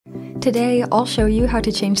Today, I'll show you how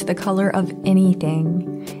to change the color of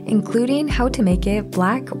anything, including how to make it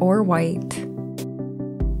black or white.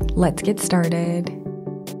 Let's get started.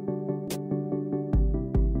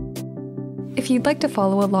 If you'd like to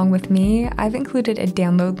follow along with me, I've included a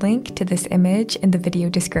download link to this image in the video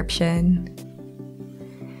description.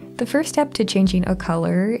 The first step to changing a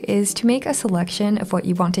color is to make a selection of what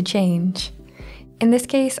you want to change. In this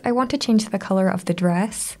case, I want to change the color of the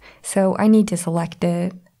dress, so I need to select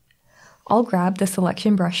it. I'll grab the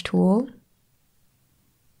selection brush tool,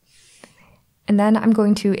 and then I'm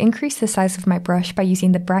going to increase the size of my brush by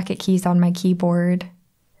using the bracket keys on my keyboard.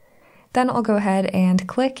 Then I'll go ahead and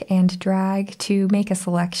click and drag to make a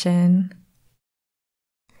selection.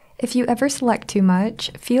 If you ever select too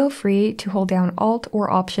much, feel free to hold down Alt or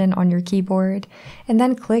Option on your keyboard, and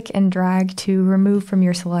then click and drag to remove from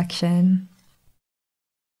your selection.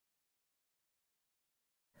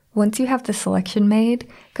 Once you have the selection made,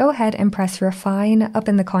 go ahead and press Refine up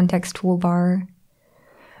in the context toolbar.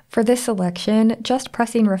 For this selection, just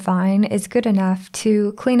pressing Refine is good enough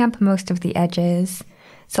to clean up most of the edges,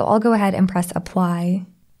 so I'll go ahead and press Apply.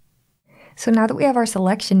 So now that we have our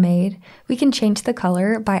selection made, we can change the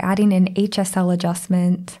color by adding an HSL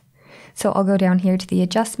adjustment. So I'll go down here to the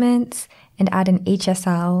Adjustments and add an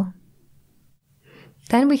HSL.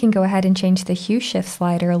 Then we can go ahead and change the Hue Shift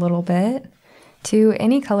slider a little bit to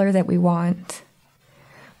any color that we want.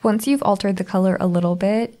 Once you've altered the color a little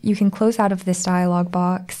bit, you can close out of this dialog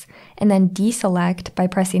box and then deselect by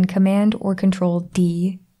pressing Command or Control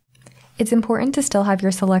D. It's important to still have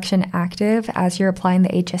your selection active as you're applying the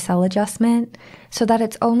HSL adjustment so that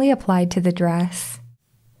it's only applied to the dress.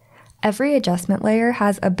 Every adjustment layer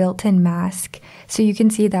has a built-in mask, so you can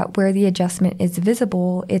see that where the adjustment is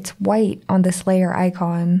visible, it's white on this layer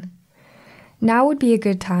icon. Now would be a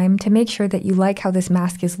good time to make sure that you like how this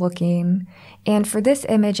mask is looking. And for this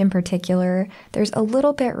image in particular, there's a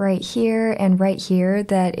little bit right here and right here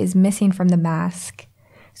that is missing from the mask.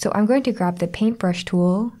 So I'm going to grab the paintbrush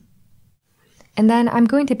tool, and then I'm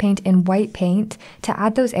going to paint in white paint to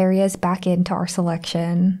add those areas back into our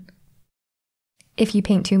selection. If you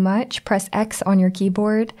paint too much, press X on your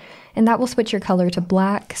keyboard, and that will switch your color to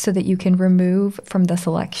black so that you can remove from the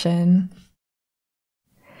selection.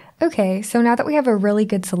 Okay, so now that we have a really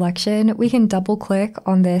good selection, we can double click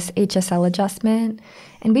on this HSL adjustment,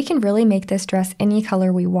 and we can really make this dress any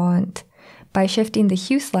color we want. By shifting the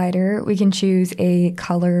hue slider, we can choose a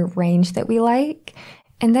color range that we like,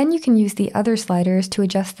 and then you can use the other sliders to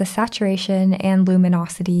adjust the saturation and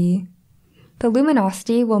luminosity. The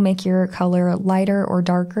luminosity will make your color lighter or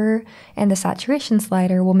darker, and the saturation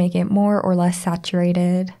slider will make it more or less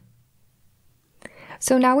saturated.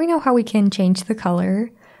 So now we know how we can change the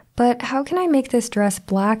color. But how can I make this dress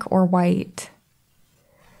black or white?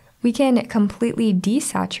 We can completely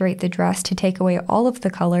desaturate the dress to take away all of the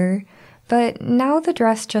color, but now the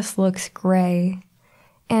dress just looks gray.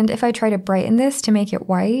 And if I try to brighten this to make it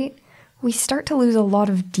white, we start to lose a lot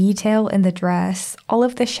of detail in the dress. All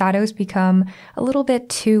of the shadows become a little bit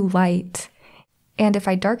too light. And if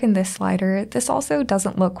I darken this slider, this also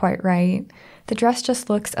doesn't look quite right. The dress just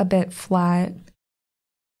looks a bit flat.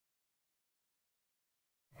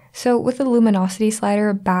 So with the luminosity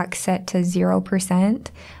slider back set to 0%,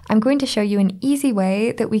 I'm going to show you an easy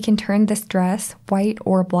way that we can turn this dress white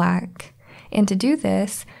or black. And to do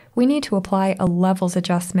this, we need to apply a levels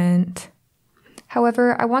adjustment.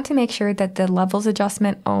 However, I want to make sure that the levels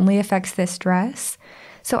adjustment only affects this dress,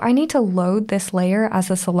 so I need to load this layer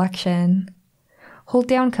as a selection. Hold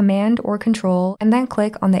down Command or Control and then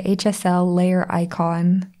click on the HSL layer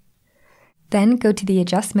icon. Then go to the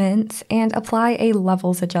adjustments and apply a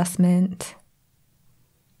levels adjustment.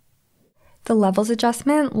 The levels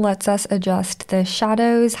adjustment lets us adjust the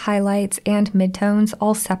shadows, highlights, and midtones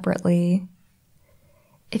all separately.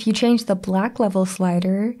 If you change the black level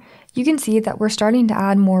slider, you can see that we're starting to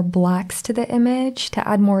add more blacks to the image to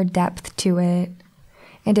add more depth to it.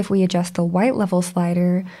 And if we adjust the white level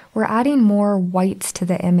slider, we're adding more whites to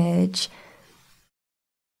the image.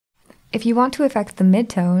 If you want to affect the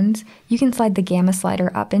midtones, you can slide the gamma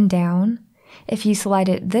slider up and down. If you slide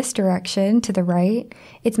it this direction to the right,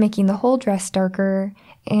 it's making the whole dress darker,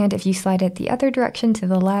 and if you slide it the other direction to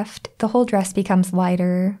the left, the whole dress becomes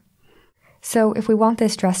lighter. So if we want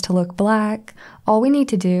this dress to look black, all we need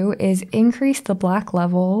to do is increase the black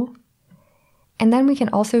level, and then we can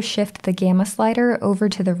also shift the gamma slider over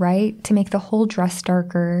to the right to make the whole dress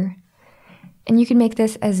darker. And you can make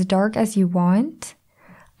this as dark as you want.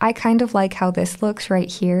 I kind of like how this looks right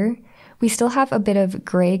here. We still have a bit of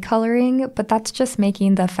gray coloring, but that's just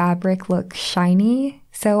making the fabric look shiny.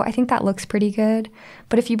 So I think that looks pretty good,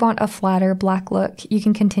 but if you want a flatter black look, you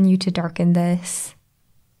can continue to darken this.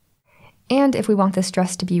 And if we want this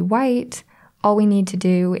dress to be white, all we need to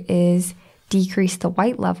do is decrease the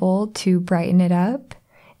white level to brighten it up,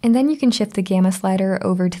 and then you can shift the gamma slider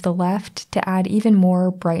over to the left to add even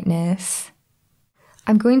more brightness.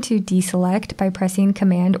 I'm going to deselect by pressing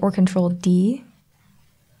Command or Control D.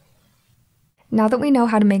 Now that we know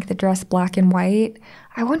how to make the dress black and white,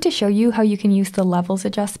 I want to show you how you can use the levels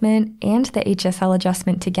adjustment and the HSL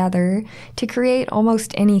adjustment together to create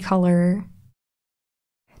almost any color.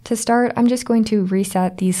 To start, I'm just going to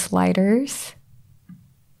reset these sliders.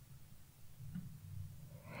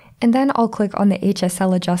 And then I'll click on the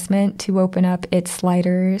HSL adjustment to open up its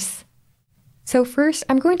sliders. So first,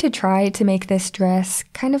 I'm going to try to make this dress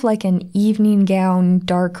kind of like an evening gown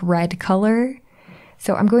dark red color.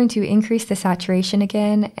 So I'm going to increase the saturation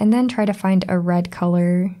again and then try to find a red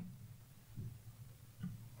color.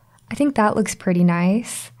 I think that looks pretty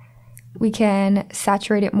nice. We can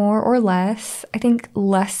saturate it more or less. I think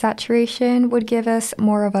less saturation would give us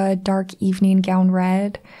more of a dark evening gown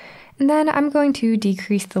red. And then I'm going to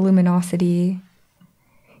decrease the luminosity.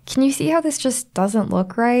 Can you see how this just doesn't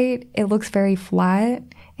look right? It looks very flat,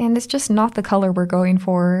 and it's just not the color we're going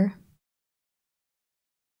for.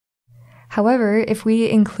 However, if we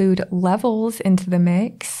include levels into the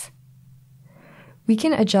mix, we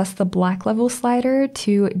can adjust the black level slider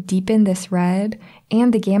to deepen this red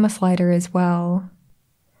and the gamma slider as well.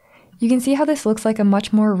 You can see how this looks like a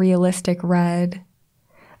much more realistic red.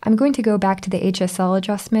 I'm going to go back to the HSL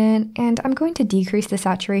adjustment and I'm going to decrease the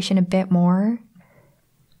saturation a bit more.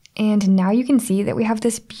 And now you can see that we have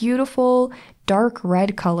this beautiful dark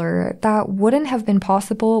red color that wouldn't have been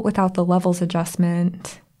possible without the levels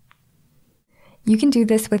adjustment. You can do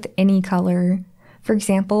this with any color. For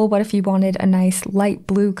example, what if you wanted a nice light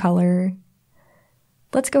blue color?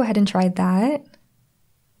 Let's go ahead and try that.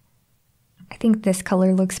 I think this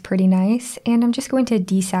color looks pretty nice, and I'm just going to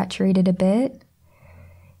desaturate it a bit.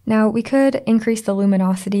 Now, we could increase the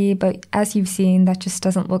luminosity, but as you've seen, that just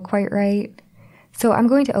doesn't look quite right. So I'm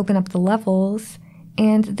going to open up the levels,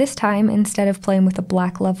 and this time, instead of playing with the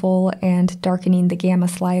black level and darkening the gamma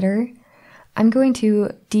slider, I'm going to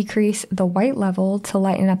decrease the white level to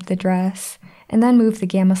lighten up the dress, and then move the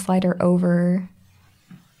gamma slider over.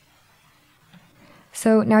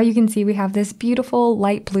 So now you can see we have this beautiful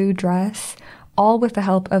light blue dress, all with the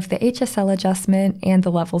help of the HSL adjustment and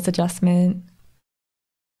the levels adjustment.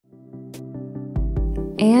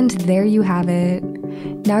 And there you have it.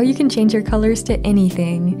 Now you can change your colors to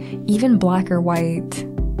anything, even black or white.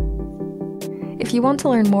 If you want to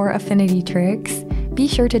learn more affinity tricks, be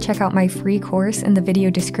sure to check out my free course in the video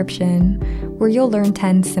description, where you'll learn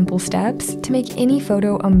 10 simple steps to make any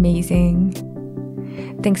photo amazing.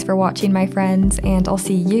 Thanks for watching, my friends, and I'll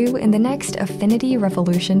see you in the next Affinity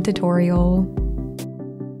Revolution tutorial.